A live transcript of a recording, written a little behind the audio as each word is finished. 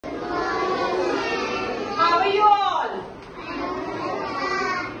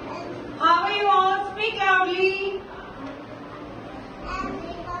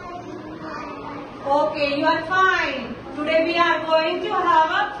Okay, you are fine. Today we are going to have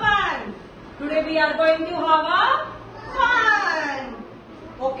a fun. Today we are going to have a fun.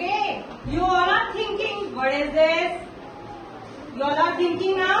 Okay, you all are thinking, what is this? You all are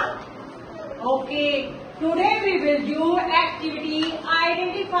thinking now? Okay, today we will do activity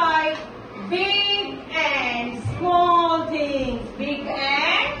identify big and small things. Big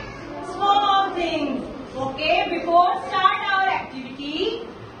and small things. Okay, before start our activity,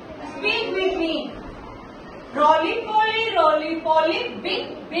 speak with me. Roly poly,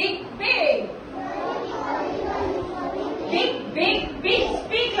 big, big, big. Big, big, big.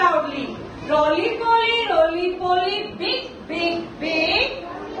 Speak loudly. Roly poly, big, big, big.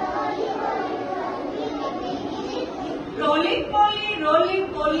 Roly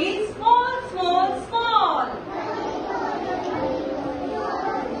poly, small, small, small.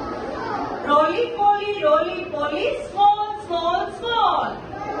 Roly poly, small, small, small.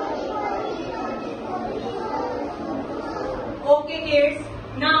 Okay kids,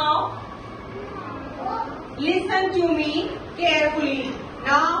 now listen to me carefully.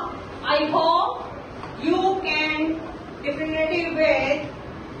 Now I hope you can differentiate with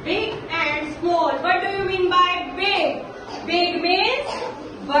big and small. What do you mean by big? Big means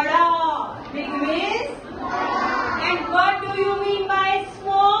bada. Big means and what do you mean by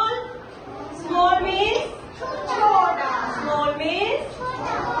small? Small means chota. Small means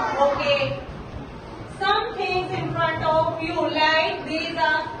okay. Some things in front of you like these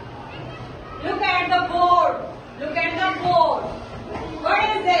are. Look at the board. Look at the board. What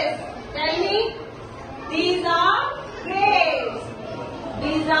is this? Tell me. These are grapes.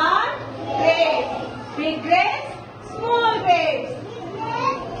 These are grapes. Big grapes, small grapes.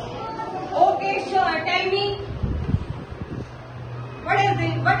 Okay, sure. Tell me. What is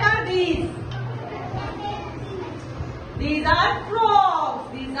it? What are these? These are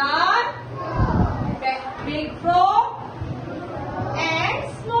frogs. These are big frog and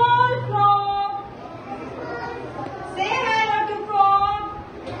small frog. Say hello to frog.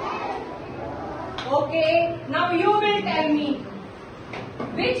 Okay, now you will tell me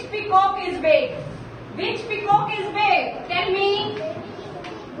which peacock is big. Which peacock is big? Tell me.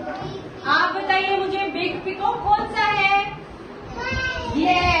 आप बताइए मुझे big peacock कौन सा है?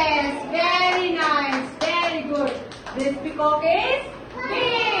 Yes, very nice, very good. This peacock is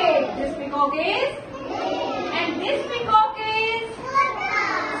big. This peacock is and this peacock is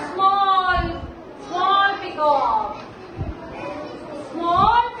small. Small peacock.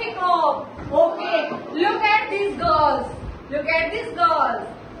 Small peacock. Okay, look at these girls. Look at these girls.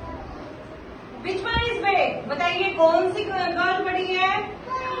 Which one is big? बताइए कौन सी girl बड़ी है?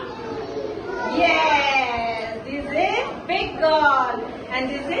 Yes, this is big girl and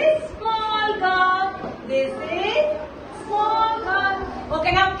this is small girl. This is small girl.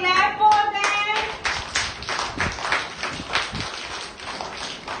 Okay, now clap for them.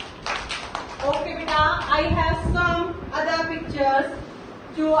 Okay, beta, I have some other pictures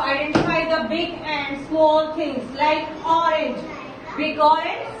to identify the big and small things like orange. Big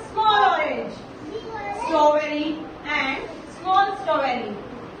orange, small orange. Strawberry and small strawberry.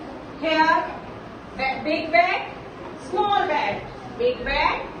 Here, big bat, small bat. Big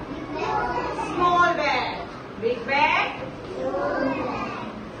bat, small bat. Big bat.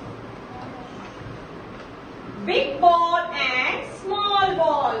 Big ball and small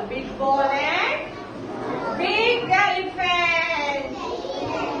ball. Big ball and big elephant.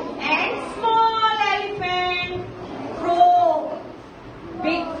 And small elephant. Frog.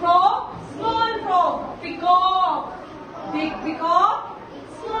 Big frog, small frog. Peacock. Big peacock,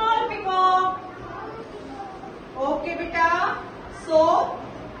 small peacock. Okay, beta. So,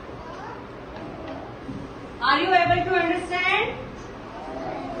 are you able to understand?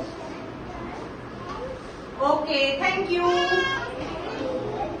 Okay, thank you.